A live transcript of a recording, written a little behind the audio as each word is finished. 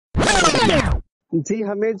जी,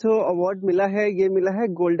 हमें जो अवार्ड मिला है ये मिला है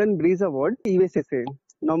गोल्डन ब्रीज अवार्ड यूएसए से।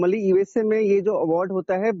 नॉर्मली यूएसए में ये जो अवार्ड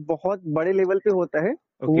होता है बहुत बड़े लेवल पे होता है।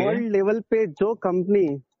 ओके वर्ल्ड लेवल पे जो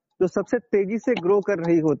कंपनी जो सबसे तेजी से ग्रो कर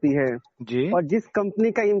रही होती है जी। और जिस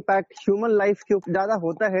कंपनी का इम्पैक्ट ह्यूमन लाइफ के ऊपर ज्यादा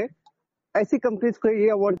होता है, ऐसी कंपनीज को ये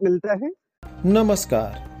अवार्ड मिलता है।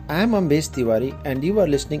 Namaskar, I am Ambesh Tiwari and you are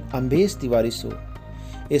listening Ambesh Tiwari Show,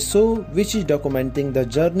 a show which is documenting the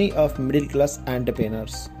journey of middle class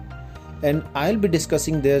entrepreneurs. And I'll be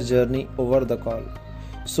discussing their journey over the call.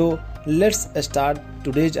 So let's start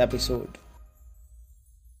today's episode.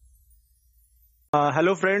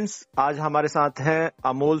 Hello friends, आज हमारे साथ हैं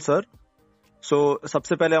Amol sir.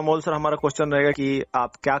 सबसे पहले Amol sir, हमारा question रहेगा कि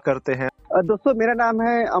आप क्या करते हैं। दोस्तों, मेरा नाम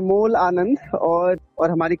है अमोल आनंद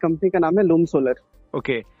और हमारी कंपनी का नाम है Loom Solar.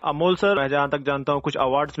 Okay Amol sir, मैं जहाँ तक जानता हूँ कुछ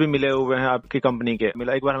अवार्ड्स भी मिले हुए हैं आपकी कंपनी के,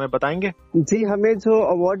 मिला एक बार हमें बताएंगे। जी, हमें जो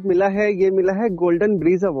अवार्ड मिला है ये मिला है गोल्डन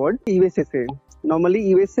ब्रीज अवार्ड यूएसए से। नॉर्मली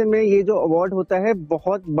यूएसए में ये जो अवार्ड होता है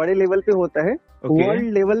बहुत बड़े लेवल पे होता है।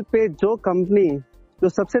 वर्ल्ड लेवल पे जो कंपनी जो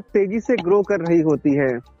सबसे तेजी से ग्रो कर रही होती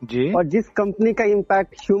है जी। और जिस कंपनी का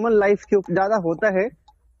इम्पैक्ट ह्यूमन लाइफ के ऊपर ज्यादा होता है,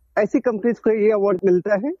 ऐसी कंपनीज को ये अवार्ड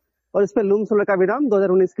मिलता है। और इसमें लूम सोलर का भी नाम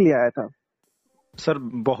 2019 के लिए आया था। सर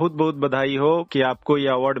बहुत बहुत बधाई हो कि आपको ये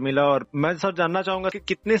अवार्ड मिला। और मैं सर जानना चाहूंगा कि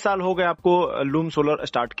कितने साल हो गए आपको लूम सोलर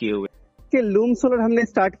स्टार्ट किए हुए। कि लूम सोलर हमने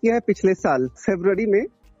स्टार्ट किया है पिछले साल फरवरी में।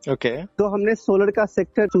 ओके तो हमने सोलर का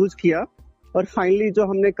सेक्टर चूज किया और फाइनली जो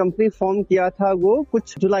हमने कंपनी फॉर्म किया था वो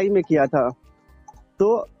कुछ जुलाई में किया था।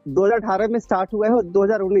 तो 2018 में स्टार्ट हुआ है और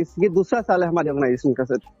 2019 ये दूसरा साल है हमारे ऑर्गेनाइजेशन का।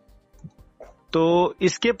 सर तो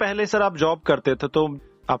इसके पहले सर आप जॉब करते थे, तो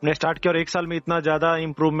आपने स्टार्ट किया और एक साल में इतना ज्यादा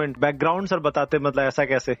इम्प्रूवमेंट, बैकग्राउंड सर बताते, मतलब ऐसा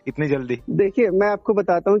कैसे इतनी जल्दी। देखिए, मैं आपको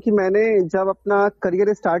बताता हूँ कि मैंने जब अपना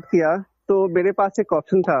करियर स्टार्ट किया तो मेरे पास एक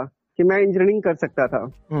ऑप्शन था कि मैं इंजीनियरिंग कर सकता था।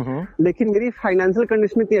 लेकिन मेरी फाइनेंशियल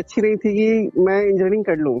कंडीशन इतनी अच्छी नहीं थी कि मैं इंजीनियरिंग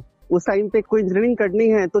कर लूँ। उस टाइम पे कोई इंजीनियरिंग करनी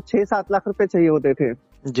है तो 6-7 लाख रुपए चाहिए होते थे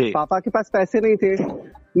जी। पापा के पास पैसे नहीं थे।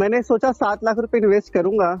 मैंने सोचा 7 लाख रुपए इन्वेस्ट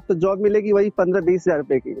करूंगा तो जॉब मिलेगी वही 15-20 हजार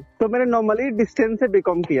रुपए की। तो मैंने नॉर्मली डिस्टेंस से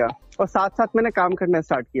बीकॉम किया और साथ साथ मैंने काम करना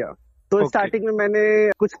स्टार्ट किया। तो स्टार्टिंग में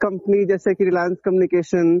मैंने कुछ कंपनी जैसे कि रिलायंस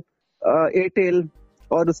कम्युनिकेशन, एयरटेल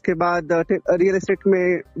और उसके बाद रियल एस्टेट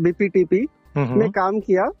में बीपीटीपी में काम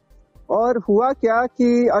किया। और हुआ क्या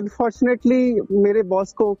कि अनफॉर्चुनेटली मेरे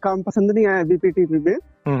बॉस को काम पसंद नहीं आया बीपीटीपी में।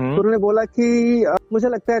 तो उन्होंने बोला कि मुझे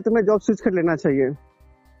लगता है तुम्हें जॉब स्विच कर लेना चाहिए।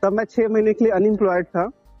 तब मैं 6 महीने के लिए अनएम्प्लॉयड था।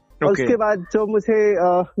 और उसके बाद जो मुझे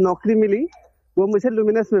नौकरी मिली वो मुझे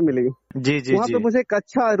लुमिनस में मिली। जी जी। वहाँ पे मुझे एक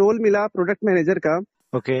अच्छा रोल मिला प्रोडक्ट मैनेजर का।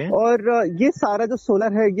 और ये सारा जो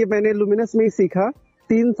सोलर है ये मैंने लुमिनस में ही सीखा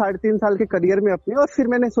 3-3.5 साल के करियर में अपने। और फिर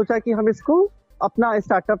मैंने सोचा कि हम इसको अपना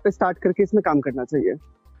स्टार्टअप स्टार्ट करके इसमें काम करना चाहिए।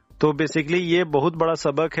 तो बेसिकली ये बहुत बड़ा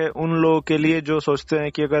सबक है उन लोगों के लिए जो सोचते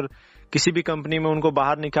हैं कि अगर किसी भी कंपनी में उनको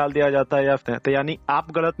बाहर निकाल दिया जाता है तो यानी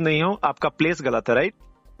आप गलत नहीं हो, आपका प्लेस गलत है, राइट?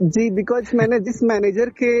 जी, बिकॉज मैंने जिस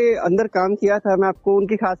मैनेजर के अंदर काम किया था, मैं आपको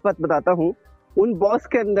उनकी खास बात बताता हूँ। उन बॉस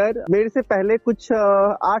के अंदर मेरे से पहले कुछ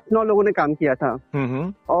 8-9 लोगों ने काम किया था।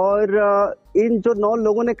 और इन जो 9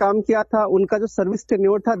 लोगों ने काम किया था उनका जो सर्विस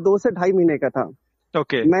टेन्योर था 2 से 2.5 महीने का था।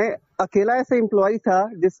 मैं अकेला ऐसा एम्प्लॉय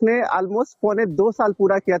था जिसने ऑलमोस्ट 1.25-2 साल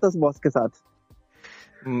पूरा किया था उस बॉस के साथ।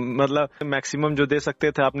 मतलब मैक्सिमम जो दे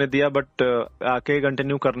सकते थे आपने दिया, बट आके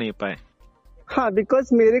कंटिन्यू कर नहीं पाए। हाँ, बिकॉज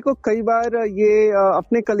मेरे को कई बार ये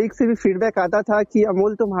अपने कलीग से भी फीडबैक आता था कि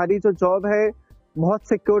अमोल तुम्हारी जो जॉब है बहुत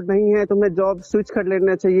सिक्योर नहीं है, तुम्हें जॉब स्विच कर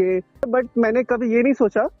लेना चाहिए। बट मैंने कभी ये नहीं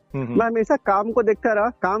सोचा। मैं हमेशा काम को देखता रहा,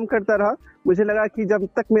 काम करता रहा। मुझे लगा कि जब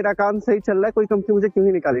तक मेरा काम सही चल रहा है कोई कंपनी मुझे क्यों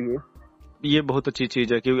ही निकालेगी। ये बहुत अच्छी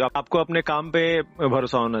चीज है कि आपको अपने काम पे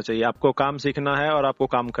भरोसा होना चाहिए, आपको काम सीखना है और आपको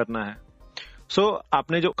काम करना है।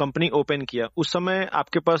 आपने जो कंपनी ओपन किया उस समय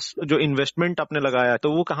आपके पास जो इन्वेस्टमेंट आपने लगाया तो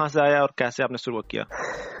वो कहाँ से आया और कैसे आपने शुरू किया?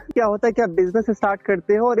 क्या होता है कि आप बिजनेस स्टार्ट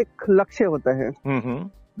करते हो और एक लक्ष्य होता है।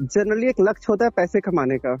 जनरली एक लक्ष्य होता है पैसे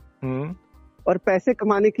कमाने का। और पैसे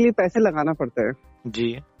कमाने के लिए पैसे लगाना पड़ता है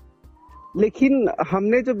जी। लेकिन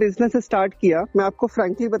हमने जो बिजनेस स्टार्ट किया, मैं आपको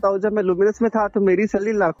फ्रैंकली बताऊं, जब मैं लुमिनस में था तो मेरी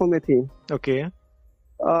सैलरी लाखों में थी।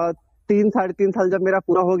 3-3.5 साल जब मेरा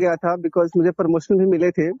पूरा हो गया था, बिकॉज मुझे प्रमोशन भी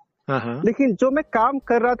मिले थे। लेकिन जो मैं काम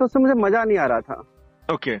कर रहा था उसमें मुझे मजा नहीं आ रहा था।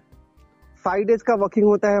 5 डेज का वर्किंग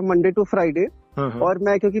होता है, मंडे टू फ्राइडे। और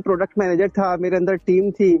मैं क्योंकि प्रोडक्ट मैनेजर था, मेरे अंदर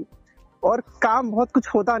टीम थी और काम बहुत कुछ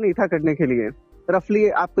होता नहीं था करने के लिए। रफली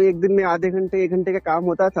आपको एक दिन में आधे घंटे 1 घंटे का काम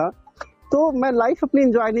होता था। तो मैं लाइफ अपनी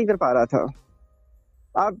एंजॉय नहीं कर पा रहा था।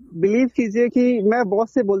 आप बिलीव कीजिए कि मैं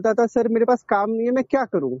बॉस से बोलता था, सर मेरे पास काम नहीं है, मैं क्या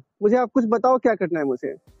करूं, मुझे आप कुछ बताओ क्या करना है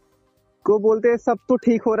मुझे। को बोलते हैं सब तो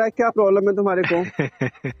ठीक हो रहा है, क्या प्रॉब्लम है तुम्हारे को।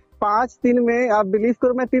 5 दिन में आप बिलीव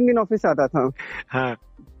करो मैं 3 दिन ऑफिस आता था।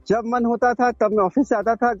 जब मन होता था तब मैं ऑफिस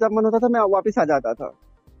जाता था, जब मन होता था मैं वापस आ जाता था।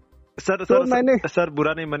 सर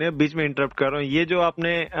बुरा नहीं मानिए, बीच में इंटरप्ट कर रहा हूँ। ये जो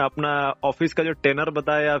आपने अपना ऑफिस का जो टेनर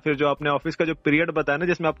बताया या फिर जो आपने ऑफिस का जो पीरियड बताया ना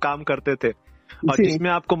जिसमें आप काम करते थे और जिसमें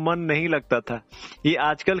आपको मन नहीं लगता था, ये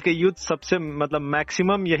आजकल के यूथ सबसे मतलब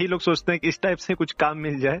मैक्सिमम यही लोग सोचते हैं कि इस टाइप से कुछ काम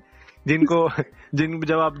मिल जाए जिन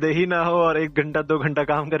जवाबदेही ना हो और 1 घंटा 2 घंटा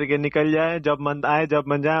काम करके निकल जाए, जब मन आए जब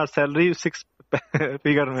मन जाए और सैलरी 6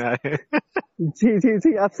 फिगर में आए।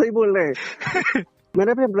 जी आप सही बोल रहे हैं।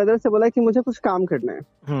 मैंने अपने ब्रदर से बोला कि मुझे कुछ काम करना है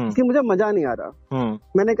क्योंकि मुझे मजा नहीं आ रहा।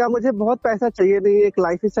 मैंने कहा मुझे बहुत पैसा चाहिए नहीं एक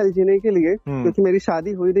लाइफ स्टाइल जीने के लिए, क्योंकि मेरी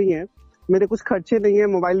शादी हुई नहीं है, मेरे कुछ खर्चे नहीं है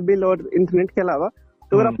मोबाइल बिल और इंटरनेट के अलावा।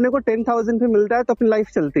 तो अगर अपने को 10,000 भी मिलता है तो अपनी लाइफ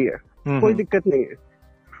चलती है, कोई दिक्कत नहीं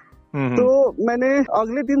है। तो मैंने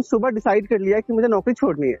अगले दिन सुबह डिसाइड कर लिया कि मुझे नौकरी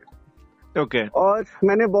छोड़नी है। ओके। और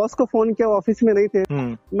मैंने बॉस को फोन किया, ऑफिस में नहीं थे।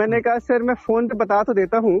 मैंने कहा सर मैं फोन पे बता तो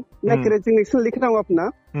देता हूँ, मैं रेजिग्नेशन लिख रहा हूँ अपना,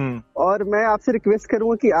 और मैं आपसे रिक्वेस्ट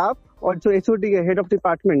करूंगा कि आप और जो HOD है, हेड ऑफ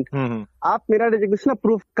डिपार्टमेंट, आप मेरा रेजिग्नेशन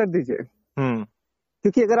अप्रूव कर दीजिए।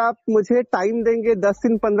 क्योंकि अगर आप मुझे टाइम देंगे 10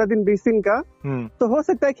 दिन 15 दिन 20 दिन का, तो हो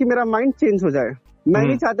सकता है कि मेरा माइंड चेंज हो जाए। मैं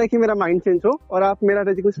नहीं चाहता कि मेरा माइंड चेंज हो, और आप मेरा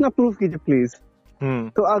रेजिग्नेशन अप्रूव कीजिए प्लीज।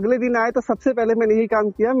 तो अगले दिन आए तो सबसे पहले मैंने यही काम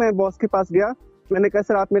किया, मैं बॉस के पास गया, मैंने कहा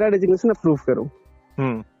सर आप मेरा रेजिग्नेशन अप्रूव करो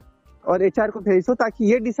और HR को भेज दो,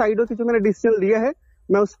 ताकि ये डिसाइड हो कि जो मैंने डिसीजन लिया है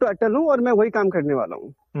मैं उस पर अटल हूँ और मैं वही काम करने वाला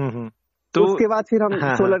हूँ। तो उसके बाद फिर हम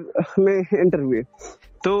सोलर में एंटर हुए।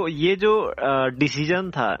 तो ये जो डिसीजन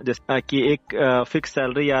था जैसा कि एक फिक्स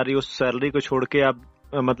सैलरी आ रही, उस सैलरी को छोड़ के आप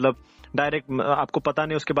मतलब डायरेक्ट आपको पता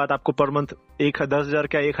नहीं उसके बाद आपको पर मंथ 10,000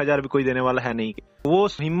 क्या 1,000 भी कोई देने वाला है नहीं, वो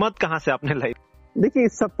हिम्मत कहाँ से आपने लाई? देखिए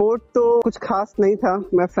सपोर्ट तो कुछ खास नहीं था,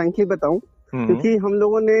 मैं फ्रैंकली बताऊं, क्योंकि हम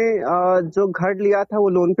लोगों ने जो घर लिया था वो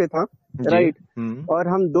लोन पे था, राइट। और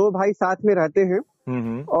हम 2 भाई साथ में रहते हैं,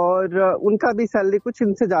 और उनका भी सैलरी कुछ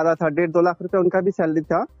इनसे ज्यादा था, 1.5-2 लाख रुपए उनका भी सैलरी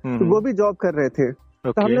था। तो वो भी जॉब कर रहे थे।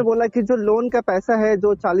 तो हमने बोला कि जो लोन का पैसा है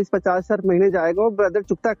जो 40-50 हजार महीने जाएगा वो ब्रदर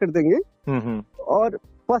चुकता कर देंगे, और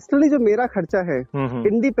पर्सनली जो मेरा खर्चा है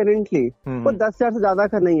इंडिपेंडेंटली वो 10,000 से ज्यादा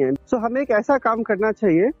का नहीं है। सो हमें एक ऐसा काम करना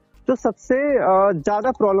चाहिए जो सबसे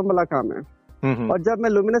ज्यादा प्रॉब्लम वाला काम है। और जब मैं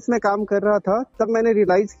लुमिनस में काम कर रहा था तब मैंने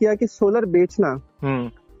रियलाइज किया कि सोलर बेचना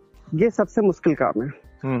ये सबसे मुश्किल काम है।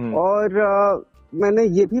 और मैंने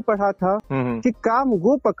ये भी पढ़ा था कि काम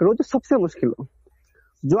वो पकड़ो जो सबसे मुश्किल हो,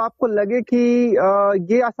 जो आपको लगे कि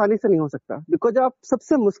ये आसानी से नहीं हो सकता। बिकॉज जब आप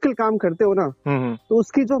सबसे मुश्किल काम करते हो ना तो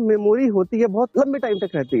उसकी जो मेमोरी होती है बहुत लंबे टाइम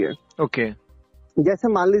तक रहती है। ओके। जैसे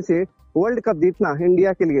मान लीजिए वर्ल्ड कप जीतना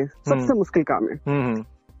इंडिया के लिए सबसे मुश्किल काम है,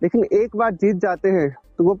 लेकिन एक बार जीत जाते हैं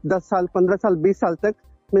तो वो 10 साल 15 साल 20 साल तक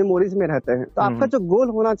मेमोरीज में रहते हैं। तो आपका जो गोल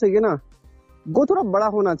होना चाहिए ना वो थोड़ा बड़ा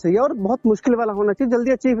होना चाहिए और बहुत मुश्किल वाला होना चाहिए,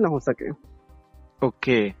 जल्दी अचीव ना हो सके।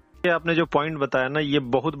 ओके। ये आपने जो पॉइंट बताया ना ये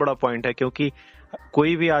बहुत बड़ा पॉइंट है, क्योंकि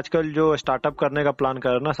कोई भी आजकल जो स्टार्टअप करने का प्लान कर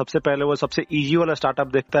रहा है ना, सबसे पहले वो सबसे इजी वाला स्टार्टअप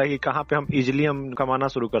देखता है कि कहाँ पे हम इजीली हम कमाना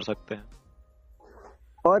शुरू कर सकते हैं।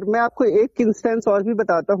 और मैं आपको एक इंस्टेंस और भी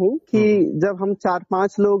बताता हूँ कि जब हम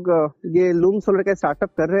 4-5 लोग ये लूम सोलर का स्टार्टअप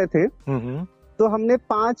कर रहे थे तो हमने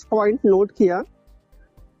 5 पॉइंट नोट किया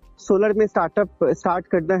सोलर में स्टार्टअप स्टार्ट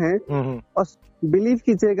करना है। और बिलीव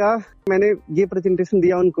कीजिएगा मैंने ये प्रेजेंटेशन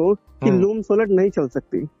दिया उनको कि लूम सोलर नहीं चल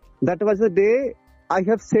सकती। That was the day I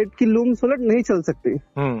have said कि लूम सोलर नहीं चल सकती,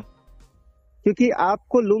 क्योंकि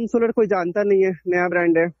आपको लूम सोलर कोई जानता नहीं है, नया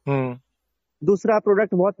ब्रांड है। दूसरा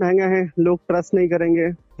प्रोडक्ट बहुत महंगा है, लोग ट्रस्ट नहीं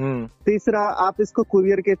करेंगे। तीसरा आप इसको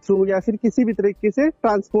कुरियर के थ्रू या फिर किसी भी तरीके से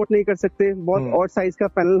ट्रांसपोर्ट नहीं कर सकते, बहुत और साइज का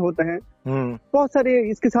पैनल होता है। बहुत सारे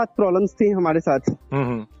इसके साथ प्रॉब्लम्स थी हमारे साथ,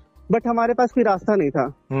 बट हमारे पास कोई रास्ता नहीं था।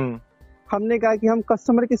 हमने कहा कि हम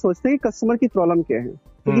कस्टमर की सोचते हैं कि कस्टमर की प्रॉब्लम क्या है,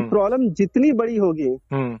 क्योंकि प्रॉब्लम जितनी बड़ी होगी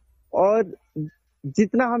और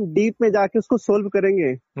जितना हम डीप में जाके उसको सोल्व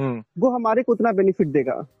करेंगे वो हमारे को उतना बेनिफिट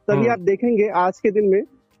देगा। तभी आप देखेंगे आज के दिन में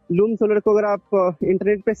लूम सोलर को अगर आप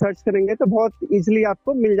इंटरनेट पे सर्च करेंगे तो बहुत इजीली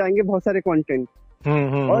आपको मिल जाएंगे बहुत सारे कंटेंट।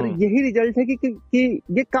 और यही रिजल्ट है कि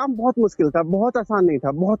ये काम बहुत मुश्किल था, बहुत आसान नहीं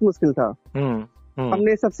था, बहुत मुश्किल था।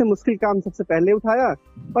 हमने सबसे मुश्किल काम सबसे पहले उठाया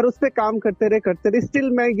पर उस पे काम करते रहे। स्टिल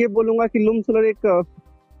मैं ये बोलूंगा कि लूम सोलर एक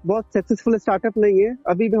बहुत सक्सेसफुल स्टार्टअप नहीं है,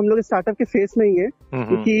 अभी भी हम लोग स्टार्टअप के फेस नहीं है,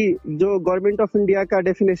 क्योंकि जो गवर्नमेंट ऑफ इंडिया का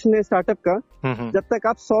डेफिनेशन है स्टार्टअप का, जब तक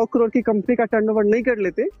आप 100 करोड़ की कंपनी का टर्नओवर नहीं कर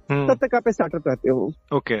लेते तब तक आप स्टार्टअप रहते हो।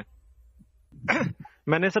 ओके।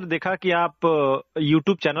 मैंने सर देखा कि आप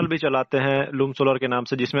यूट्यूब चैनल भी चलाते हैं लूम सोलर के नाम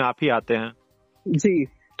से, जिसमें आप ही आते हैं जी।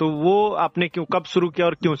 तो वो आपने कब शुरू किया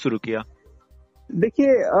और क्यों शुरू किया? देखिए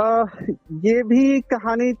ये भी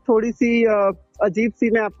कहानी थोड़ी सी अजीब सी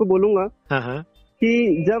मैं आपको बोलूंगा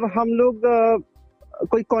कि जब हम लोग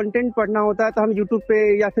कोई कंटेंट पढ़ना होता है तो हम यूट्यूब पे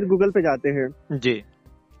या फिर गूगल पे जाते हैं जी।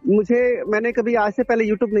 मैंने कभी आज से पहले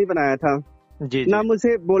यूट्यूब नहीं बनाया था, जी ना जी।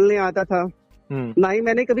 मुझे बोलने आता था, हम्म ना ही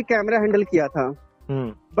मैंने कभी कैमरा हैंडल किया था।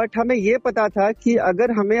 बट हमें ये पता था कि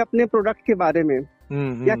अगर हमें अपने प्रोडक्ट के बारे में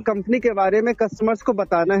या कंपनी के बारे में कस्टमर्स को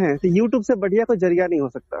बताना है तो यूट्यूब से बढ़िया कोई जरिया नहीं हो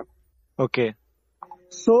सकता। ओके।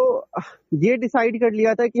 सो ये डिसाइड कर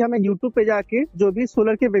लिया था कि हमें यूट्यूब पे जाके जो भी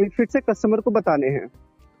सोलर के बेनिफिट्स है कस्टमर को बताने हैं।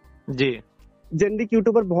 जी। जेनरिक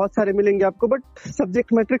यूट्यूबर बहुत सारे मिलेंगे आपको, बट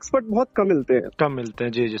सब्जेक्ट मैट्रिक्स पर बहुत कम मिलते हैं। कम मिलते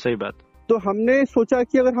हैं, जी जी, सही बात। तो हमने सोचा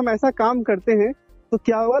कि अगर हम ऐसा काम करते हैं तो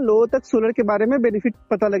क्या होगा, लोगों तक सोलर के बारे में बेनिफिट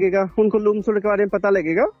पता लगेगा, उनको लूम सोलर के बारे में पता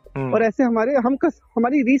लगेगा, और ऐसे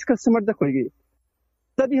हमारी रीच कस्टमर तक होगी।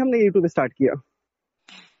 तभी हमने यूट्यूब स्टार्ट किया।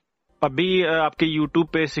 अभी आपके YouTube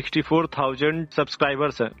पे 64,000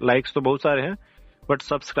 सब्सक्राइबर्स हैं। लाइक्स तो बहुत सारे हैं, बट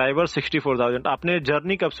सब्सक्राइबर 64,000। आपने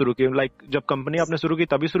जर्नी कब शुरू की? लाइक जब कंपनी आपने शुरू की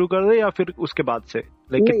तभी शुरू कर दी या फिर उसके बाद से?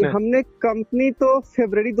 नहीं, हमने कंपनी तो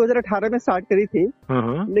फरवरी 2018 में स्टार्ट करी थी,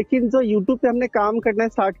 लेकिन जो यूट्यूब पे हमने काम करना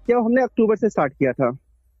स्टार्ट किया वो हमने अक्टूबर से स्टार्ट किया था।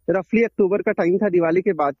 रफली अक्टूबर का टाइम था, दिवाली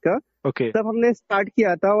के बाद का। ओके। तब हमने स्टार्ट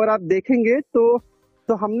किया था, और आप देखेंगे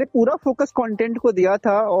तो हमने पूरा फोकस कंटेंट को दिया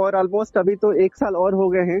था। और ऑलमोस्ट अभी तो 1 साल और हो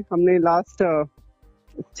गए हैं, हमने लास्ट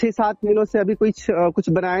 6-7 महीनों से अभी कुछ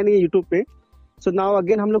बनाया नहीं है यूट्यूब पे। सो नाउ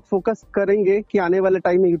अगेन हम लोग फोकस करेंगे कि आने वाले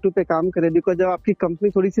टाइम में यूट्यूब पे काम करें, बिकॉज जब आपकी कंपनी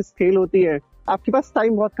थोड़ी सी स्केल होती है आपके पास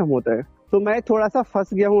टाइम बहुत कम होता है। तो मैं थोड़ा सा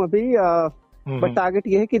फंस गया हूँ अभी, बट टारगेट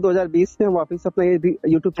ये है कि 2020 में हम वापस अपना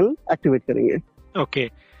यूट्यूब चैनल एक्टिवेट करेंगे। ओके।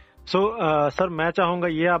 सो सर, मैं चाहूंगा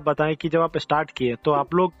ये आप बताएं कि जब आप स्टार्ट किए तो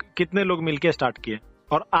आप लोग कितने लोग मिलके स्टार्ट किए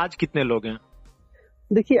और आज कितने लोग हैं?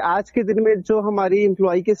 देखिए, आज के दिन में जो हमारी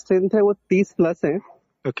एम्प्लॉय की स्ट्रेंथ है वो 30+ है।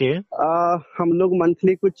 ओके। हम लोग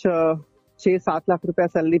मंथली कुछ 6-7 लाख रुपया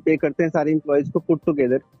सैलरी पे करते हैं सारे एम्प्लॉयज को पुट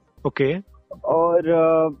टुगेदर। ओके। और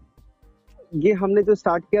ये हमने जो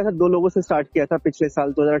स्टार्ट किया था 2 लोगों से स्टार्ट किया था पिछले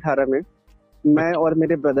साल 2018 में। मैं और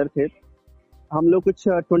मेरे ब्रदर थे। हम लोग कुछ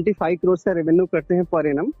 25 करोड़ का रेवेन्यू करते हैं पर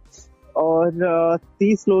एनम, और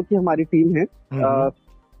 30 लोगों की हमारी टीम है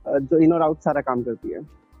जो इन और आउट सारा काम करती है।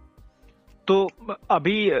 तो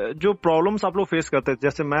अभी जो प्रॉब्लम्स आप लोग फेस करते हैं,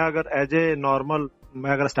 जैसे मैं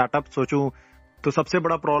अगर स्टार्टअप सोचूं तो सबसे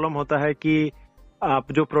बड़ा प्रॉब्लम होता है कि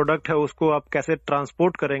आप जो प्रोडक्ट है उसको आप कैसे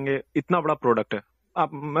ट्रांसपोर्ट करेंगे। इतना बड़ा प्रोडक्ट है,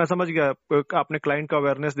 मैं समझ गया, आपने क्लाइंट का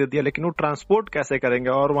अवेयरनेस दे दिया, लेकिन वो ट्रांसपोर्ट कैसे करेंगे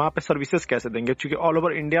और वहां पे सर्विसेज कैसे देंगे? क्योंकि ऑल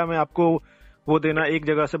ओवर इंडिया में आपको वो देना एक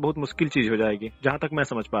जगह से बहुत मुश्किल चीज हो जाएगी, जहां तक मैं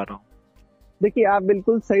समझ पा रहा हूँ। देखिए, आप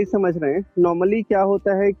बिल्कुल सही समझ रहे हैं। नॉर्मली क्या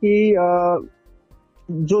होता है कि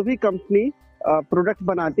जो भी कंपनी प्रोडक्ट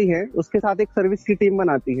बनाती है उसके साथ एक सर्विस की टीम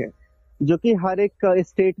बनाती है, जो कि हर एक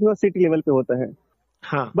स्टेट में और सिटी लेवल पे होता है।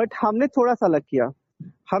 हाँ। बट हमने थोड़ा सा अलग किया।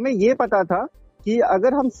 हमें ये पता था कि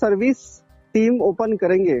अगर हम सर्विस टीम ओपन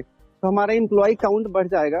करेंगे तो हमारा एम्प्लॉय काउंट बढ़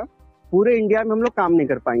जाएगा, पूरे इंडिया में हम लोग काम नहीं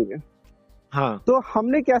कर पाएंगे। हाँ। तो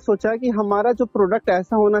हमने क्या सोचा कि हमारा जो प्रोडक्ट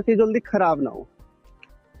ऐसा होना चाहिए जल्दी खराब ना हो,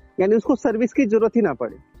 यानी उसको सर्विस की जरूरत ही ना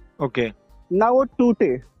पड़े। ओके। ना वो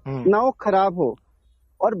टूटे, ना वो खराब हो,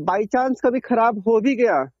 और बाई चांस कभी खराब हो भी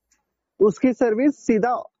गया उसकी सर्विस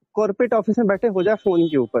सीधा कॉर्पोरेट ऑफिस में बैठे हो जाए फोन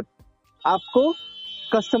के ऊपर, आपको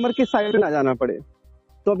कस्टमर की साइड ना जाना पड़े।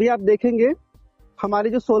 तो अभी आप देखेंगे हमारे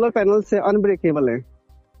जो सोलर पैनल्स है अनब्रेकेबल है।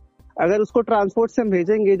 अगर उसको ट्रांसपोर्ट से हम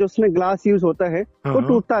भेजेंगे, जो उसमें ग्लास यूज होता है वो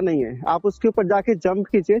टूटता नहीं है। आप उसके ऊपर जाके जंप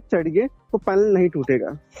कीजिए, चढ़िए, तो पैनल नहीं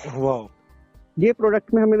टूटेगा। वाओ। ये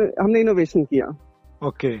प्रोडक्ट में हमने इनोवेशन किया।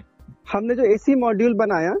 ओके। हमने जो एसी मॉड्यूल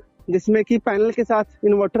बनाया जिसमें कि पैनल के साथ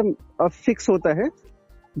इन्वर्टर फिक्स होता है,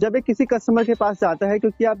 जब एक किसी कस्टमर के पास जाता है,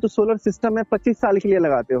 क्योंकि आप जो सोलर सिस्टम है 25 साल के लिए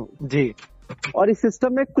लगाते हो जी, और इस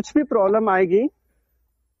सिस्टम में कुछ भी प्रॉब्लम आएगी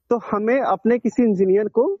तो हमें अपने किसी इंजीनियर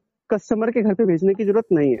को कस्टमर के घर पे भेजने की जरूरत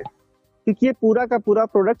नहीं है, क्योंकि ये पूरा का पूरा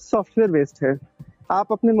प्रोडक्ट सॉफ्टवेयर बेस्ड है।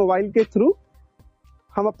 आप अपने मोबाइल के थ्रू,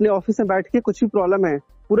 हम अपने ऑफिस में बैठ के कुछ भी प्रॉब्लम है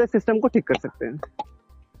पूरे सिस्टम को ठीक कर सकते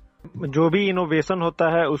हैं। जो भी इनोवेशन होता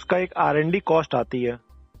है उसका एक R&D कॉस्ट आती है,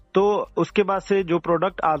 तो उसके बाद से जो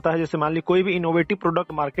प्रोडक्ट आता है, जैसे मान ली कोई भी इनोवेटिव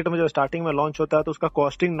प्रोडक्ट मार्केट में जो स्टार्टिंग में लॉन्च होता है तो उसका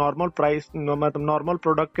कॉस्टिंग नॉर्मल प्राइस, मतलब नॉर्मल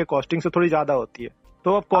प्रोडक्ट के कॉस्टिंग से थोड़ी ज्यादा होती है।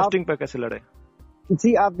 तो आप कॉस्टिंग पे कैसे लड़े?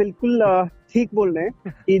 जी, आप बिल्कुल ठीक बोल रहे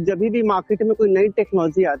हैं कि जब भी मार्केट में कोई नई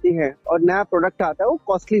टेक्नोलॉजी आती है और नया प्रोडक्ट आता है वो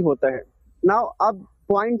कॉस्टली होता है। नाउ अब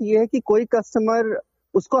पॉइंट ये है कि कोई कस्टमर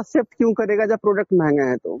उसको एक्सेप्ट क्यों करेगा जब प्रोडक्ट महंगा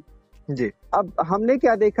है। तो जी, अब हमने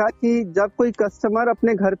क्या देखा कि जब कोई कस्टमर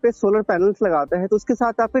अपने घर पे सोलर पैनल्स लगाता है तो उसके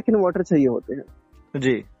साथ आपको एक इन्वर्टर चाहिए होते हैं।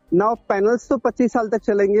 जी। नाउ पैनल्स तो 25 साल तक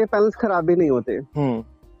चलेंगे, पैनल्स खराब भी नहीं होते,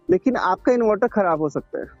 लेकिन आपका इन्वर्टर खराब हो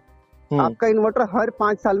सकता है। आपका इन्वर्टर हर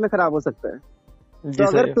 5 साल में खराब हो सकता है। तो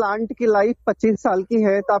अगर प्लांट की लाइफ 25 साल की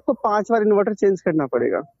है तो आपको 5 बार इन्वर्टर चेंज करना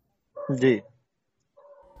पड़ेगा। जी।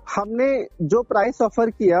 हमने जो प्राइस ऑफर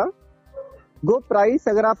किया वो प्राइस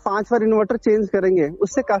अगर आप 5 बार इन्वर्टर चेंज करेंगे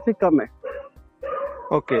उससे काफी कम है।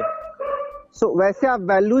 ओके। सो वैसे आप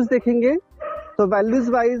वैल्यूज देखेंगे तो वैल्यूज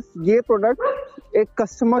वाइज ये प्रोडक्ट एक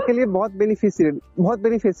कस्टमर के लिए बहुत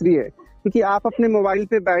बेनिफिशियरी है, क्योंकि आप अपने मोबाइल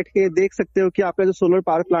पे बैठ के देख सकते हो कि आपका जो सोलर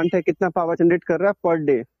पावर प्लांट है कितना पावर जनरेट कर रहा है पर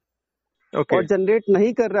डे। ओके। और जनरेट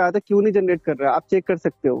नहीं कर रहा है तो क्यों नहीं जनरेट कर रहा है, आप चेक कर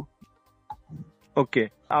सकते हो। ओके।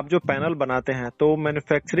 आप जो पैनल बनाते हैं तो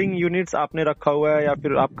मैन्युफैक्चरिंग यूनिट्स आपने रखा हुआ है या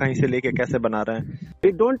फिर आप कहीं से लेके कैसे बना रहे हैं?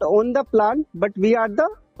 We don't own the plant but we are the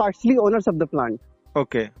partially owners of the plant.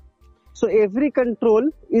 Okay. So every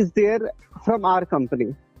control is there from our company.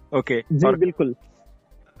 Okay. जी और बिल्कुल।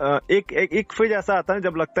 एक फेज ऐसा आता है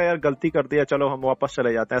जब लगता है यार गलती कर दिया, चलो हम वापस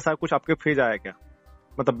चले जाते हैं, ऐसा कुछ आपके फेज आया क्या?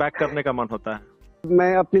 मतलब बैक करने का मन होता है?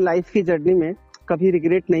 मैं अपनी लाइफ की जर्नी में कभी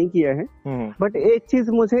रिग्रेट नहीं किया है, बट एक चीज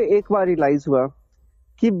मुझे एक बार रियलाइज हुआ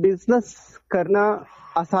कि बिजनेस करना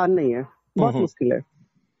आसान नहीं है, बहुत मुश्किल है।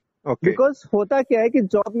 ओके। बिकॉज होता क्या है कि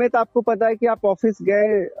जॉब में तो आपको पता है कि आप ऑफिस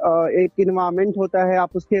गए, एक इन्वायरमेंट होता है,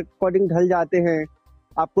 आप उसके अकॉर्डिंग ढल जाते हैं,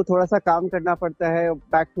 आपको थोड़ा सा काम करना पड़ता है,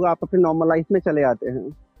 बैक टू आप अपनी नॉर्मल लाइफ में चले आते हैं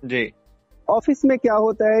जी। ऑफिस में क्या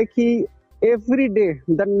होता है कि every day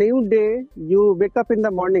the new day you wake up in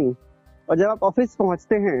the morning, और जब आप ऑफिस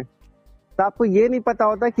पहुंचते हैं तो आपको ये नहीं पता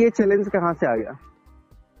होता कि ये चैलेंज कहाँ से आ गया।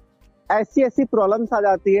 ऐसी ऐसी प्रॉब्लम्स आ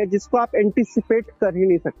जाती है जिसको आप एंटिसिपेट कर ही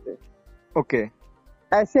नहीं सकते। ओके।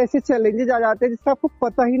 ऐसे ऐसे चैलेंजेस आ जाते हैं जिसका आपको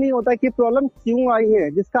पता ही नहीं होता कि प्रॉब्लम क्यों आई है,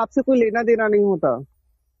 जिसका आपसे कोई लेना देना नहीं होता,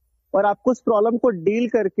 और आपको उस प्रॉब्लम को डील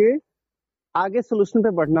करके आगे सोल्यूशन पे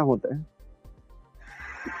बढ़ना होता है।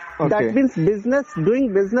 That means business, doing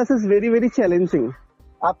business is very very challenging.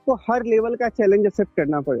 आपको हर लेवल का चैलेंज एक्सेप्ट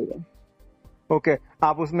करना पड़ेगा। ओके।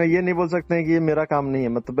 आप उसमें ये नहीं बोल सकते हैं कि ये मेरा काम नहीं है,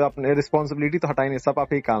 मतलब अपने रिस्पॉन्सिबिलिटी तो हटाई नहीं, सब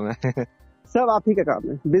आप ही काम है। सब आप ही का काम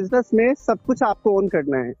है। बिजनेस में सब कुछ आपको ओन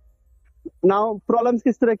करना है। नाउ प्रॉब्लम्स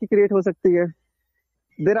किस तरह की क्रिएट हो सकती है?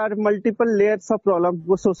 There are multiple layers of problem.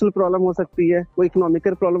 वो सोशल प्रॉब्लम हो सकती है, वो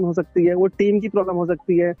इकोनॉमिकल प्रॉब्लम हो सकती है, वो टीम की प्रॉब्लम हो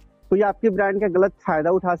सकती है, कोई आपके ब्रांड का गलत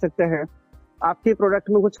फायदा उठा सकते हैं, आपके प्रोडक्ट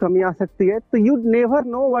में कुछ कमी आ सकती है, तो you never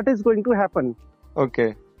know what is going to happen.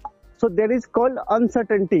 Okay. So there is called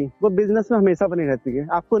uncertainty. वो बिजनेस में हमेशा बनी रहती है,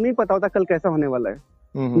 आपको नहीं पता होता कल कैसा होने वाला है।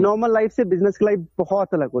 नॉर्मल लाइफ से बिजनेस की लाइफ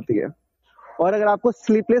बहुत अलग होती है, और अगर आपको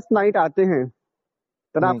स्लीपलेस नाइट आते हैं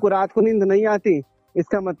तो आपको रात को नींद नहीं आती,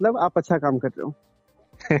 इसका मतलब आप अच्छा काम कर रहे हो।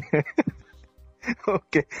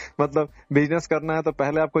 ओके। मतलब बिजनेस करना है तो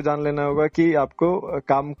पहले आपको जान लेना होगा कि आपको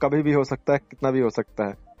काम कभी भी हो सकता है, कितना भी हो सकता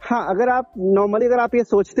है। हाँ, अगर आप ये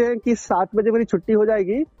सोचते हैं कि 7 बजे मेरी छुट्टी हो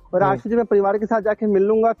जाएगी और 8 बजे मैं परिवार के साथ जाके मिल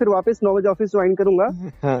लूंगा, फिर वापस 9 बजे ऑफिस ज्वाइन करूंगा,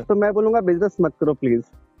 तो मैं बोलूंगा बिजनेस मत करो प्लीज।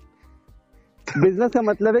 बिजनेस का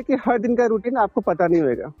मतलब है कि हर दिन का रूटीन आपको पता नहीं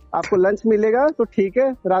होगा। आपको लंच मिलेगा तो ठीक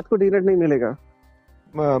है, रात को डिनर नहीं मिलेगा।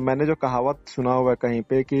 मैंने जो कहावत सुना होगा कहीं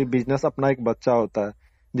पे कि बिजनेस अपना एक बच्चा होता है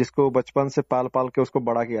जिसको बचपन से पाल पाल के उसको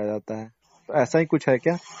बड़ा किया जाता है, तो ऐसा ही कुछ है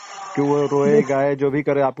क्या कि वो रोए गाए जो भी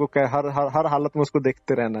करे आपको हर हालत में उसको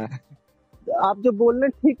देखते रहना है? आप जो बोल रहे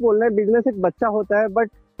हैं ठीक बोल रहे हैं, बिजनेस एक बच्चा होता है,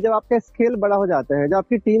 बट जब आपका स्केल बड़ा हो जाता है, जब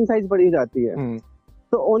आपकी टीम साइज बड़ी हो जाती है,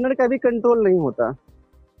 तो ओनर का भी कंट्रोल नहीं होता।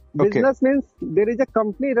 Business means there is a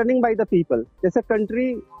company running by the people. जैसे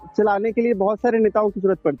कंट्री चलाने के लिए बहुत सारे नेताओं की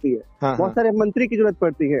जरूरत पड़ती है, बहुत सारे मंत्री की जरूरत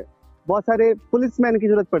पड़ती है, बहुत सारे पुलिसमैन की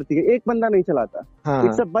जरूरत पड़ती है, एक बंदा नहीं चलाता।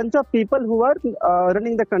 It's a bunch of people who are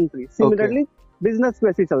running the country. Similarly business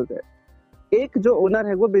वैसे ही चलते हैं। एक जो ओनर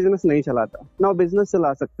है वो बिजनेस नहीं चलाता ना, वो बिजनेस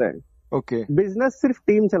चला सकता है। ओके। बिजनेस सिर्फ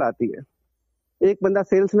टीम चलाती है। एक बंदा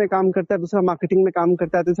सेल्स में काम करता है, दूसरा मार्केटिंग में काम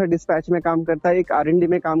करता है, तीसरा डिस्पैच में काम करता है, एक R&D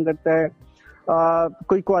में काम करता है,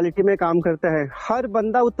 कोई क्वालिटी में काम करता है। हर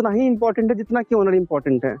बंदा उतना ही इंपॉर्टेंट है जितना कि ओनर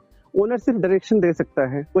इंपॉर्टेंट है। ओनर सिर्फ डायरेक्शन दे सकता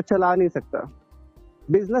है, वो चला नहीं सकता।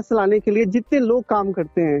 बिजनेस चलाने के लिए जितने लोग काम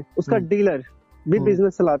करते हैं, उसका डीलर भी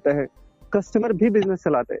बिजनेस चलाता है, कस्टमर भी बिजनेस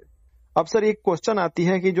चलाते हैं। अब सर एक क्वेश्चन आती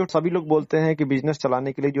है कि जो सभी लोग बोलते हैं कि बिजनेस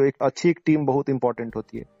चलाने के लिए जो एक अच्छी एक टीम बहुत इंपॉर्टेंट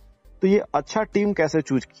होती है, तो ये अच्छा टीम कैसे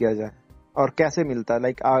चूज किया जाए और कैसे मिलता है?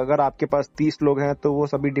 लाइक अगर आपके पास 30 लोग हैं तो वो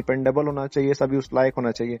सभी डिपेंडेबल होना चाहिए, सभी उस लायक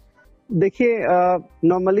होना चाहिए। देखिए,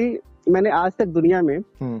 नॉर्मली मैंने आज तक दुनिया में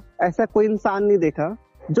ऐसा कोई इंसान नहीं देखा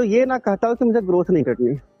जो ये ना कहता हो कि मुझे ग्रोथ नहीं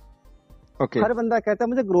करनी। हर बंदा कहता है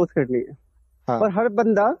मुझे ग्रोथ करनी है, और हर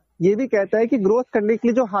बंदा ये भी कहता है कि ग्रोथ करने के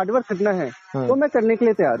लिए जो हार्डवर्क करना है वो मैं करने के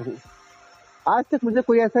लिए तैयार हूँ। आज तक मुझे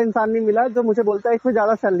कोई ऐसा इंसान नहीं मिला जो मुझे बोलता है इसमें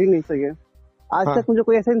ज्यादा सैलरी नहीं चाहिए। आज तक मुझे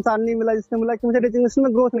कोई ऐसा इंसान नहीं मिला जिसने बोला कि मुझे रेजिग्नेशन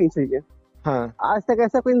में ग्रोथ नहीं चाहिए। आज तक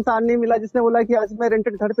ऐसा कोई इंसान नहीं मिला जिसने बोला कि आज मैं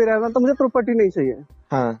रेंटेड घर पे रह रहा हूँ तो मुझे प्रॉपर्टी नहीं चाहिए।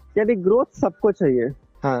 यानी ग्रोथ सबको चाहिए।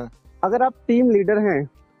 अगर आप टीम लीडर हैं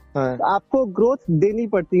तो आपको ग्रोथ देनी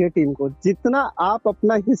पड़ती है टीम को। जितना आप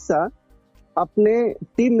अपना हिस्सा अपने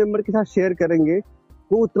टीम मेंबर के साथ शेयर करेंगे,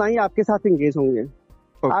 वो उतना ही आपके साथ एंगेज होंगे।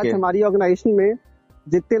 आज ओके हमारी ऑर्गेनाइजेशन में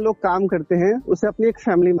जितने लोग काम करते हैं उसे अपनी एक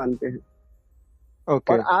फैमिली मानते हैं,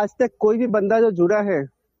 ओके और आज तक कोई भी बंदा जो जुड़ा है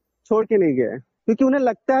छोड़ के नहीं गया है, क्योंकि उन्हें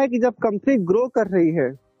लगता है कि जब कंपनी ग्रो कर रही है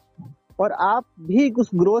और आप भी उस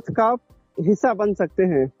ग्रोथ का हिस्सा बन सकते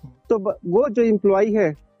हैं, तो वो जो एम्प्लॉय है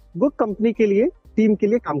वो कंपनी के लिए, टीम के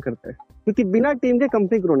लिए काम करता है, क्योंकि बिना टीम के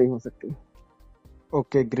कंपनी ग्रो नहीं हो सकती।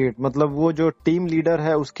 Okay great. मतलब वो जो टीम लीडर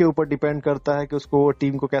है उसके ऊपर डिपेंड करता है कि उसको वो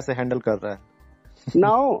टीम को कैसे हैंडल कर रहा है।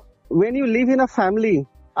 Now when you live in a family,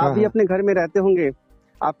 आप भी हाँ। अपने घर में रहते होंगे,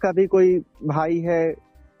 आपका भी कोई भाई है,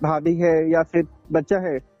 भाभी है या फिर बच्चा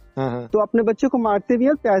है, हाँ तो अपने बच्चे को मारते भी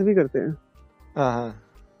हैं, प्यार भी करते हैं। हाँ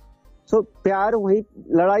सो प्यार वहीं,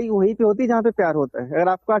 लड़ाई वहीं पे होती है जहाँ पे प्यार होता है। अगर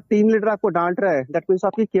आपका टीम लीडर आपको डांट रहा है, दैट मीन्स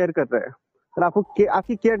आपकी केयर कर रहा है। अगर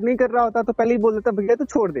आपकी केयर नहीं कर रहा होता तो पहले ही बोल देता, भैया तो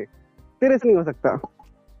छोड़ दे, तेरे से नहीं हो सकता।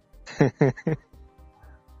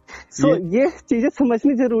 सो ये चीजें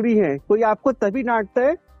समझनी जरूरी है। कोई आपको तभी डांटता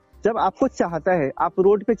है जब आपको चाहता है। आप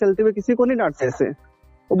रोड पे चलते हुए किसी को नहीं डांटते ऐसे,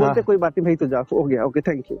 वो बोलते हाँ। कोई बात नहीं भाई, तो जा, हो गया, ओके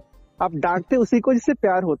थैंक यू। आप डांटते उसी को जिससे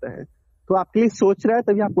प्यार होता है, तो आपके लिए सोच रहा है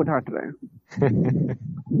तभी आपको डांट रहा है।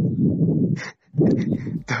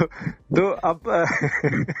 तो अब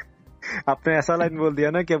आपने ऐसा लाइन बोल दिया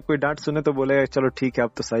ना कि अब कोई डांट सुने तो बोले चलो ठीक है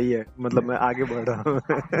अब तो सही है, मतलब मैं आगे बढ़ रहा हूँ।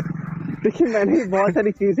 देखिए मैंने बहुत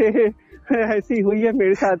सारी चीजें ऐसी हुई है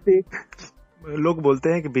मेरे साथ भी। लोग बोलते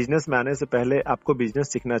हैं कि बिजनेस में आने से पहले आपको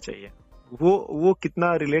बिजनेस सीखना चाहिए, वो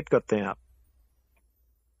कितना रिलेट करते हैं आप?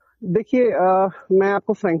 देखिए मैं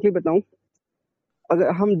आपको फ्रैंकली बताऊं, अगर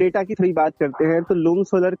हम डेटा की थोड़ी बात करते हैं तो लूम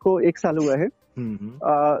सोलर को 1 साल हुआ है।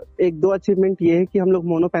 एक दो अचीवमेंट ये है कि हम लोग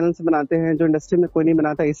मोनो पैनल से बनाते हैं, जो इंडस्ट्री में कोई नहीं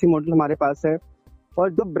बनाता, एसी मॉडल हमारे पास है।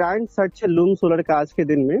 और जो ब्रांड सर्च है लूम सोलर का आज के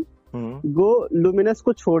दिन में, वो लुमिनस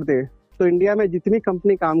को छोड़ दे तो इंडिया में जितनी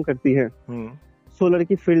कंपनी काम करती है सोलर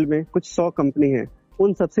की फील्ड में, कुछ 100 कंपनी है,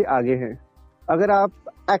 उन सबसे आगे है। अगर आप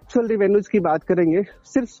एक्चुअल रिवेन्यूज की बात करेंगे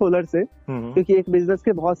सिर्फ सोलर से, क्योंकि एक बिजनेस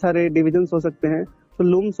के बहुत सारे डिविजन हो सकते हैं, तो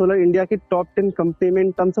लूम सोलर इंडिया की टॉप 10 कंपनी में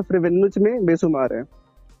इन टर्म्स ऑफ रेवेन्यूज में बेशुमार है।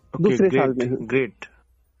 दूसरे साल में ही ग्रेट।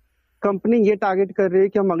 कंपनी ये टारगेट कर रही है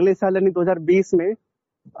कि हम अगले साल यानी 2020 में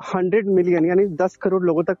 100 मिलियन यानी 10 करोड़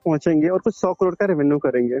लोगों तक पहुंचेंगे और कुछ 100 करोड़ का रेवेन्यू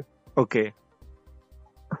करेंगे। ओके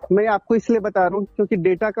मैं आपको इसलिए बता रहा हूँ क्योंकि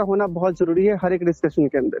डेटा का होना बहुत जरूरी है हर एक डिस्कशन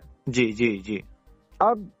के अंदर। जी जी जी।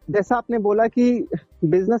 अब जैसा आपने बोला कि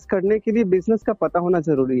बिजनेस करने के लिए बिजनेस का पता होना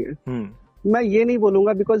जरूरी है, मैं ये नहीं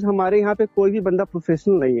बोलूंगा, बिकॉज हमारे यहाँ पे कोई भी बंदा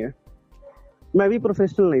प्रोफेशनल नहीं है, मैं भी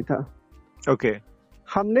प्रोफेशनल नहीं था। ओके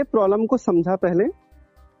हमने प्रॉब्लम को समझा पहले,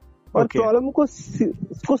 और प्रॉब्लम को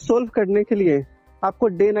सोल्व करने के लिए आपको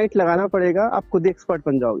डे नाइट लगाना पड़ेगा, आप खुद एक्सपर्ट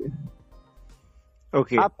बन जाओगे।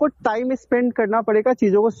 आपको टाइम स्पेंड करना पड़ेगा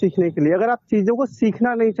चीजों को सीखने के लिए। अगर आप चीजों को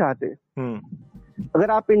सीखना नहीं चाहते,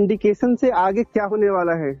 अगर आप इंडिकेशन से आगे क्या होने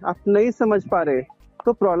वाला है आप नहीं समझ पा रहे,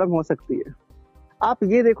 तो प्रॉब्लम हो सकती है। आप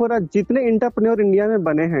ये देखो ना, जितने एंटरप्रेन्योर इंडिया में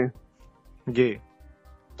बने हैं जी,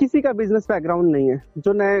 किसी का बिजनेस बैकग्राउंड नहीं है।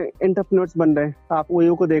 जो नए एंटरप्रेन्योर्स बन रहे हैं, आप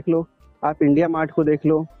ओयो को देख लो, आप इंडिया मार्ट को देख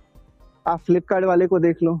लो, आप फ्लिपकार्ट वाले को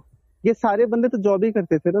देख लो, ये सारे बंदे तो जॉब ही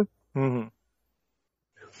करते थे ना।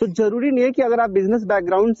 तो जरूरी नहीं है कि अगर आप बिजनेस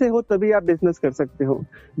बैकग्राउंड से हो तभी आप बिजनेस कर सकते हो।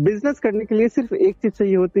 बिजनेस करने के लिए सिर्फ एक चीज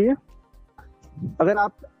चाहिए होती है, अगर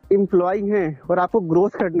आप एम्प्लॉय हैं और आपको ग्रोथ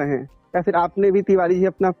करना है, या फिर आपने भी तिवारी जी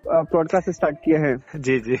अपना पॉडकास्ट स्टार्ट किया है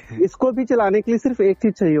जी जी, इसको भी चलाने के लिए सिर्फ एक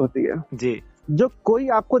चीज चाहिए होती है जी, जो कोई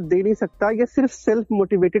आपको दे नहीं सकता। ये सिर्फ सेल्फ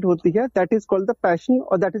मोटिवेटेड होती है, that is called the passion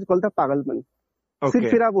और दैट इज कॉल्ड द पागलपन। सिर्फ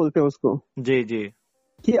फिर आप बोलते हैं उसको जी जी,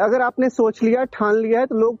 कि अगर आपने सोच लिया, ठान लिया है,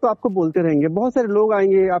 तो लोग तो आपको बोलते रहेंगे। बहुत सारे लोग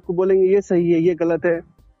आएंगे आपको बोलेंगे ये सही है, ये गलत है,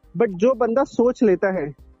 बट जो बंदा सोच लेता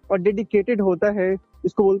है और डेडिकेटेड होता है,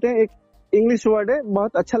 इसको बोलते हैं, एक इंग्लिश वर्ड है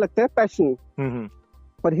बहुत अच्छा लगता है, पैशन,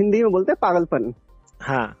 और हिंदी में बोलते हैं पागलपन।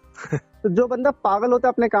 हाँ। तो जो बंदा पागल होता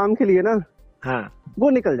है अपने काम के लिए ना, हाँ, वो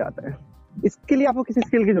निकल जाता है। इसके लिए आपको किसी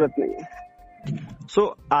स्किल की जरूरत नहीं है। सो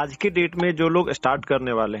आज के डेट में जो लोग स्टार्ट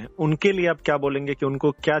करने वाले हैं उनके लिए आप क्या बोलेंगे कि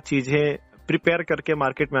उनको क्या चीजें प्रिपेयर करके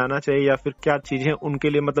मार्केट में आना चाहिए, या फिर क्या चीजें उनके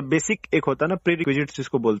लिए, मतलब बेसिक एक होता है ना प्रीरिक्विजिट्स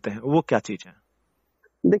जिसको बोलते हैं, वो क्या चीज है?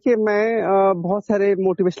 देखिए मैं बहुत सारे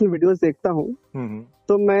मोटिवेशनल वीडियोस देखता हूँ,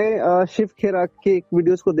 तो मैं शिव खेरा के एक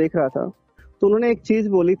वीडियोस को देख रहा था, तो उन्होंने एक चीज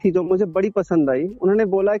बोली थी जो मुझे बड़ी पसंद आई। उन्होंने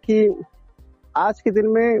बोला कि आज के दिन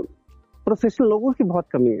में प्रोफेशनल लोगों की बहुत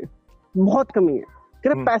कमी है, बहुत कमी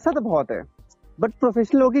है। पैसा तो बहुत है बट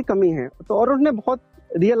प्रोफेशनल लोगों की कमी है। तो और उन्होंने बहुत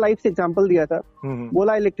रियल लाइफ से एग्जांपल दिया था।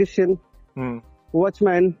 बोला इलेक्ट्रिशियन,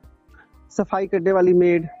 वॉचमैन, सफाई करने वाली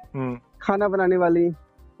मेड, खाना बनाने वाली,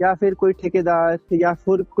 या फिर कोई ठेकेदार, या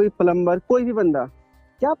फिर कोई प्लम्बर, कोई भी बंदा,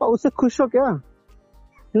 क्या उससे खुश हो क्या?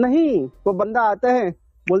 नहीं, वो बंदा आता है,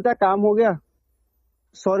 बोलता है काम हो गया,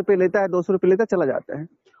 100 रुपए लेता है, 200 रुपए लेता है, चला जाता है।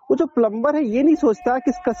 वो जो प्लम्बर है ये नहीं सोचता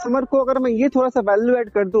कि इस कस्टमर को अगर मैं ये थोड़ा सा वैल्यू ऐड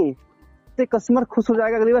कर दूं तो कस्टमर खुश हो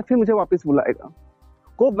जाएगा, अगली बार फिर मुझे वापस बुलाएगा।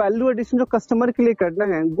 वो वैल्यू एडिशन जो कस्टमर के लिए करना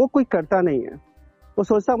है वो कोई करता नहीं है। वो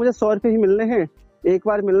सोचता मुझे 100 रुपए ही मिलने हैं, एक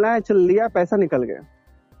बार मिलना है, चल लिया, पैसा निकल गया।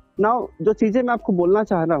 नाउ जो चीजें मैं आपको बोलना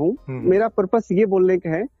चाह रहा हूँ, मेरा पर्पस ये बोलने का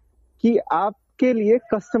है कि आपके लिए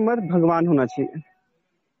कस्टमर भगवान होना चाहिए।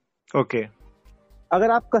 ओके।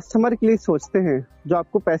 अगर आप कस्टमर के लिए सोचते हैं जो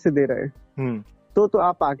आपको पैसे दे रहे हैं तो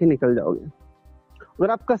आप आगे निकल जाओगे।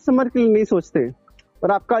 अगर आप कस्टमर के लिए नहीं सोचते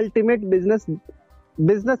और आपका अल्टीमेट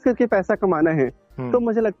बिजनेस करके पैसा कमाना है तो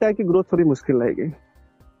मुझे लगता है कि ग्रोथ थोड़ी मुश्किल रहेगी।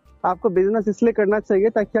 आपको बिजनेस इसलिए करना चाहिए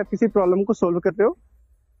ताकि आप किसी प्रॉब्लम को सोल्व कर रहे हो।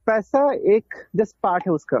 पैसा एक जस्ट पार्ट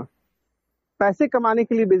है उसका। पैसे कमाने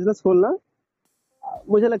के लिए बिजनेस खोलना,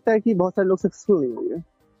 मुझे लगता है कि बहुत सारे लोग सक्सेसफुल नहीं होंगे।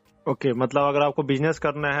 ओके, मतलब अगर आपको बिजनेस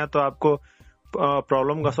करना है तो आपको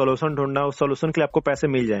प्रॉब्लम का सॉल्यूशन ढूंढना, उस सॉल्यूशन के लिए आपको पैसे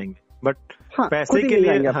मिल जाएंगे, बट पैसे के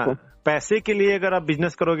लिए पैसे के लिए अगर आप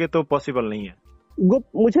बिजनेस करोगे तो पॉसिबल नहीं है। वो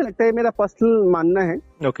मुझे लगता है, मेरा पर्सनल मानना है।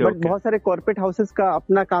 बट बहुत सारे कॉर्पोरेट हाउसेस का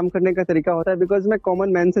अपना काम करने का तरीका होता है। बिकॉज मैं कॉमन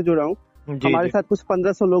मैन से जुड़ा हूँ, हमारे साथ कुछ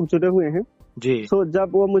 1500 लोग जुड़े हुए हैं जी। सो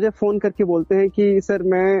जब वो मुझे फोन करके बोलते हैं कि सर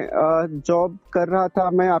मैं जॉब कर रहा था,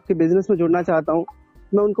 मैं आपके बिजनेस में जुड़ना चाहता हूँ,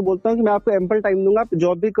 मैं उनको बोलता हूँ कि मैं आपको एम्पल टाइम दूंगा, आप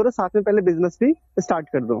जॉब भी करो, साथ में पहले बिजनेस भी स्टार्ट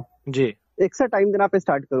कर दो जी। एक्स्ट्रा टाइम देना, आप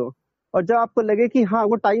स्टार्ट करो। और जब आपको लगे कि हाँ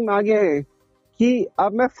वो टाइम आ गया है कि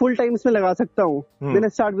अब मैं फुल टाइम इसमें लगा सकता हूँ, then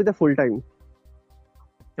start with full time.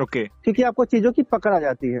 Okay. क्योंकि आपको चीजों की पकड़ आ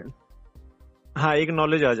जाती है। हाँ, एक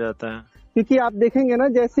नॉलेज आ जाता है। क्योंकि आप देखेंगे ना,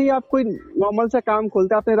 जैसे ही आप कोई नॉर्मल सा काम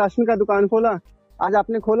खोलते हैं, आपने राशन का दुकान खोला, आज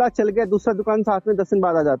आपने खोला, चल गया, दूसरा दुकान साथ में 10 दिन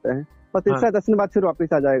बाद आ जाता है और तीसरा 10 दिन बाद फिर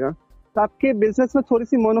वापस आ जाएगा। तो आपके बिजनेस में थोड़ी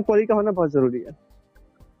सी मोनोपोली का होना बहुत जरूरी है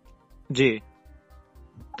जी।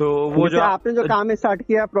 तो वो जो आपने जो काम स्टार्ट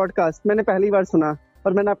किया पॉडकास्ट, मैंने पहली बार सुना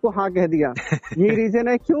और मैंने आपको हाँ कह दिया। ये रीजन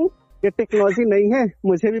है क्यों? ये टेक्नोलॉजी नहीं है,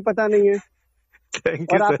 मुझे भी पता नहीं है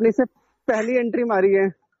और आपने इसे पहली एंट्री मारी है।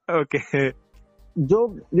 ओके। जो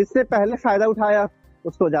जिससे पहले फायदा उठाया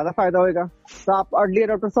उसको ज्यादा फायदा होगा। तो आप अर्ली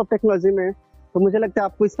अडॉप्टर्स ऑफ टेक्नोलॉजी में, तो मुझे लगता है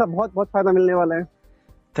आपको इसका बहुत बहुत फायदा मिलने वाला है।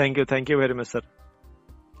 Thank you very much sir.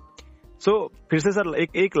 So फिर से सर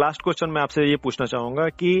एक लास्ट क्वेश्चन मैं आपसे ये पूछना चाहूंगा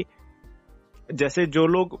कि जैसे जो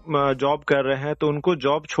लोग जॉब कर रहे हैं तो उनको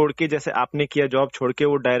जॉब छोड़ के, जैसे आपने किया, जॉब छोड़ के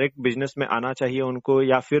वो डायरेक्ट बिजनेस में आना चाहिए उनको,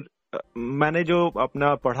 या फिर मैंने जो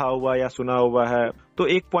अपना पढ़ा हुआ या सुना हुआ है तो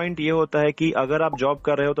एक पॉइंट ये होता है कि अगर आप जॉब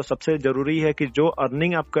कर रहे हो तो सबसे जरूरी है कि जो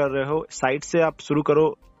अर्निंग आप कर रहे हो साइड से आप शुरू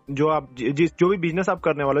करो। जो आप जो भी बिजनेस आप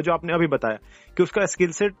करने वाले, जो आपने अभी बताया कि उसका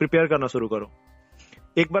स्किल सेट प्रिपेयर करना शुरू करो।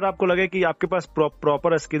 एक बार आपको लगे कि आपके पास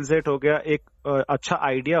प्रॉपर स्किल सेट हो गया, एक अच्छा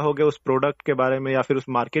आइडिया हो गया उस प्रोडक्ट के बारे में या फिर उस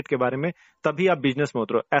मार्केट के बारे में, तभी आप बिजनेस में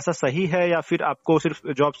उतरो। ऐसा सही है या फिर आपको सिर्फ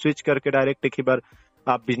जॉब स्विच करके डायरेक्ट एक ही बार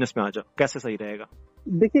आप बिजनेस में आ जाओ? कैसे सही रहेगा?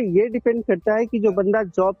 देखिए, ये डिपेंड करता है कि जो बंदा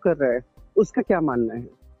जॉब कर रहा है उसका क्या मानना है,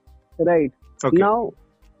 राइट? नाउ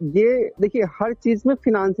ये देखिए, हर चीज में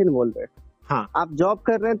फिनांस इन्वॉल्व है। हाँ। आप जॉब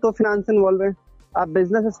कर रहे हैं तो फिनांस इन्वॉल्व है, आप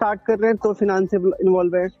बिजनेस स्टार्ट कर रहे हैं तो फिनांस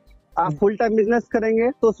इन्वॉल्व है, आप फुल टाइम बिजनेस करेंगे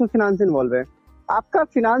तो उसमें फिनांस इन्वॉल्व है। आपका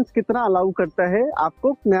फिनांस कितना अलाउ करता है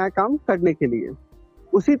आपको नया काम करने के लिए,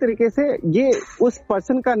 उसी तरीके से ये उस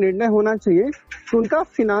पर्सन का निर्णय होना चाहिए कि उनका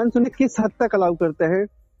फिनांस उन्हें किस हद तक अलाउ करता है।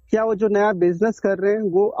 क्या वो जो नया बिजनेस कर रहे हैं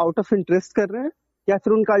वो आउट ऑफ इंटरेस्ट कर रहे हैं या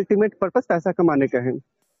फिर उनका अल्टीमेट पर्पस पैसा कमाने का है।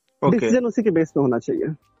 डिसीजन उसी के बेस पे होना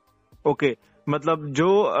चाहिए। ओके, मतलब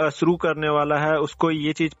जो शुरू करने वाला है उसको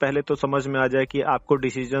ये चीज पहले तो समझ में आ जाए कि आपको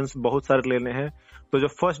डिसीजंस बहुत सारे लेने हैं, तो जो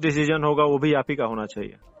फर्स्ट डिसीजन होगा वो भी आप ही का होना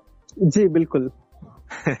चाहिए। जी बिल्कुल।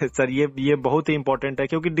 सर ये बहुत ही इंपॉर्टेंट है,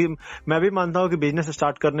 क्योंकि मैं भी मानता हूँ कि बिजनेस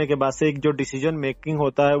स्टार्ट करने के बाद से एक जो डिसीजन मेकिंग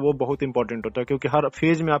होता है वो बहुत इंपॉर्टेंट होता है, क्योंकि हर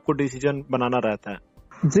फेज में आपको डिसीजन बनाना रहता है।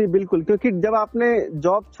 जी बिल्कुल, क्योंकि जब आपने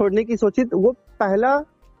जॉब छोड़ने की सोची तो वो पहला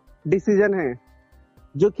डिसीजन है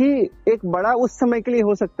जो कि एक बड़ा उस समय के लिए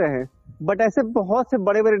हो सकता है, बट ऐसे बहुत से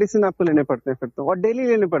बड़े बड़े डिसीजन आपको लेने पड़ते हैं फिर तो, और डेली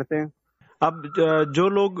लेने पड़ते हैं। अब जो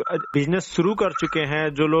लोग बिजनेस शुरू कर चुके हैं,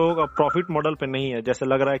 जो लोग अब प्रॉफिट मॉडल पे नहीं है, जैसे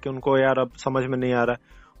लग रहा है कि उनको यार अब समझ में नहीं आ रहा है,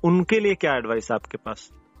 उनके लिए क्या एडवाइस है आपके पास?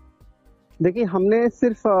 देखिए, हमने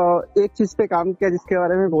सिर्फ एक चीज पे काम किया जिसके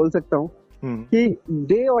बारे में बोल सकता हूँ कि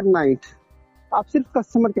डे और नाइट आप सिर्फ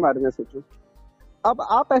कस्टमर के बारे में सोचो। अब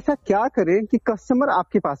आप ऐसा क्या करें कि कस्टमर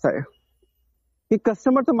आपके पास आए। कि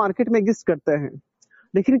कस्टमर तो मार्केट में एग्जिस्ट करता है,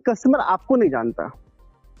 लेकिन कस्टमर आपको नहीं जानता।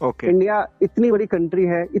 इंडिया इतनी बड़ी कंट्री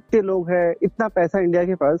है, इतने लोग हैं, इतना पैसा इंडिया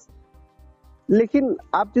के पास, लेकिन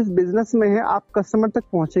आप जिस बिजनेस में हैं आप कस्टमर तक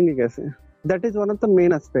पहुंचेंगे कैसे? That is one of the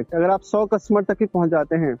main aspect. अगर आप 100 कस्टमर तक ही पहुंच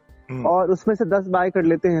जाते हैं और उसमें से 10 बाय कर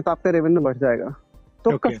लेते हैं तो आपका रेवेन्यू बढ़ जाएगा।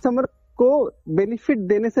 तो कस्टमर उसको बेनिफिट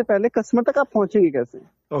देने से पहले कस्टमर तक आप पहुंचेंगे कैसे?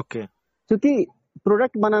 ओके क्योंकि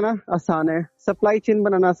प्रोडक्ट बनाना आसान है, सप्लाई चेन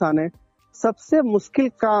बनाना आसान है, सबसे मुश्किल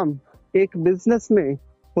काम एक बिजनेस में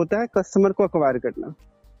होता है कस्टमर को अक्वायर करना।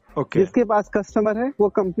 ओके जिसके पास कस्टमर है वो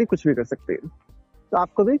कंपनी कुछ भी कर सकती है। तो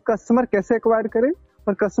आपको भी कस्टमर कैसे अक्वायर करें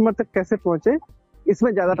और कस्टमर तक कैसे पहुंचे,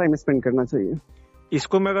 इसमें ज्यादा टाइम स्पेंड करना चाहिए।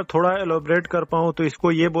 इसको मैं अगर थोड़ा एलोबरेट कर पाऊँ तो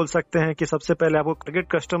इसको ये बोल सकते हैं कि सबसे पहले आपको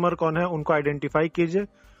टारगेट कस्टमर कौन है उनको आइडेंटिफाई कीजिए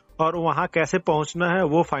और वहां कैसे पहुंचना है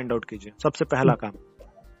वो फाइंड आउट कीजिए, सबसे पहला काम।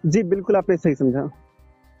 जी बिल्कुल, आपने सही समझा।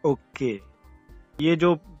 ओके, ये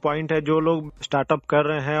जो पॉइंट है, जो लोग स्टार्टअप कर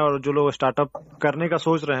रहे हैं और जो लोग स्टार्टअप करने का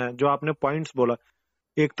सोच रहे हैं, जो आपने पॉइंट्स बोला,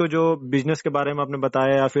 एक तो जो बिजनेस के बारे में आपने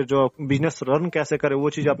बताया या फिर जो बिजनेस रन कैसे करे वो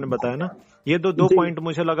चीज आपने बताया ना, ये दो पॉइंट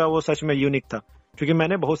मुझे लगा वो सच में यूनिक था, क्योंकि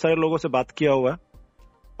मैंने बहुत सारे लोगों से बात किया हुआ है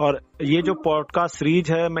और ये जो पॉडकास्ट सीरीज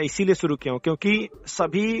है मैं इसीलिए शुरू किया हूँ क्योंकि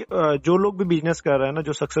सभी जो लोग भी बिजनेस कर रहे हैं ना,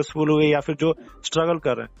 जो सक्सेसफुल हुए या फिर जो स्ट्रगल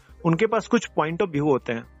कर रहे हैं, उनके पास कुछ पॉइंट ऑफ व्यू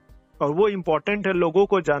होते हैं और वो इम्पोर्टेंट है लोगों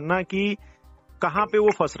को जानना कि कहाँ पे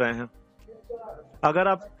वो फंस रहे हैं। अगर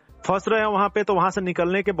आप फंस रहे हैं वहां पे तो वहां से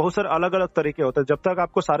निकलने के बहुत सारे अलग अलग तरीके होते हैं। जब तक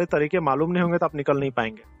आपको सारे तरीके मालूम नहीं होंगे तो आप निकल नहीं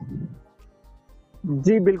पाएंगे।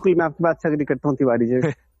 जी बिल्कुल, मैं आपकी बात से एग्री करता हूँ तिवारी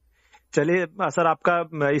जी। चलिए सर,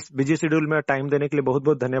 आपका इस बिजी शेड्यूल में टाइम देने के लिए बहुत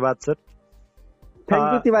बहुत धन्यवाद sir.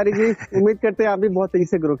 Thank you Tiwari ji, उम्मीद करते हैं आप भी बहुत तेजी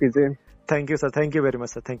से ग्रो कीजिए। Thank you sir, thank you very much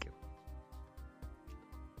sir, thank you.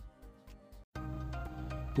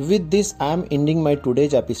 With this, I am ending my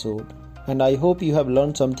today's episode, and I hope you have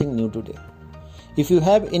learned something new today. If you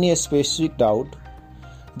have any specific doubt,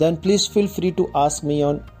 then please feel free to ask me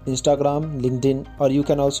on Instagram, LinkedIn, or you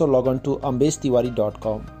can also log on to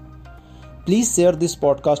ambeshtiwari.com. Please share this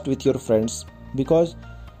podcast with your friends because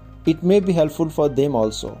it may be helpful for them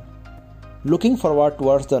also. Looking forward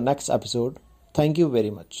towards the next episode. Thank you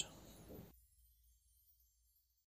very much.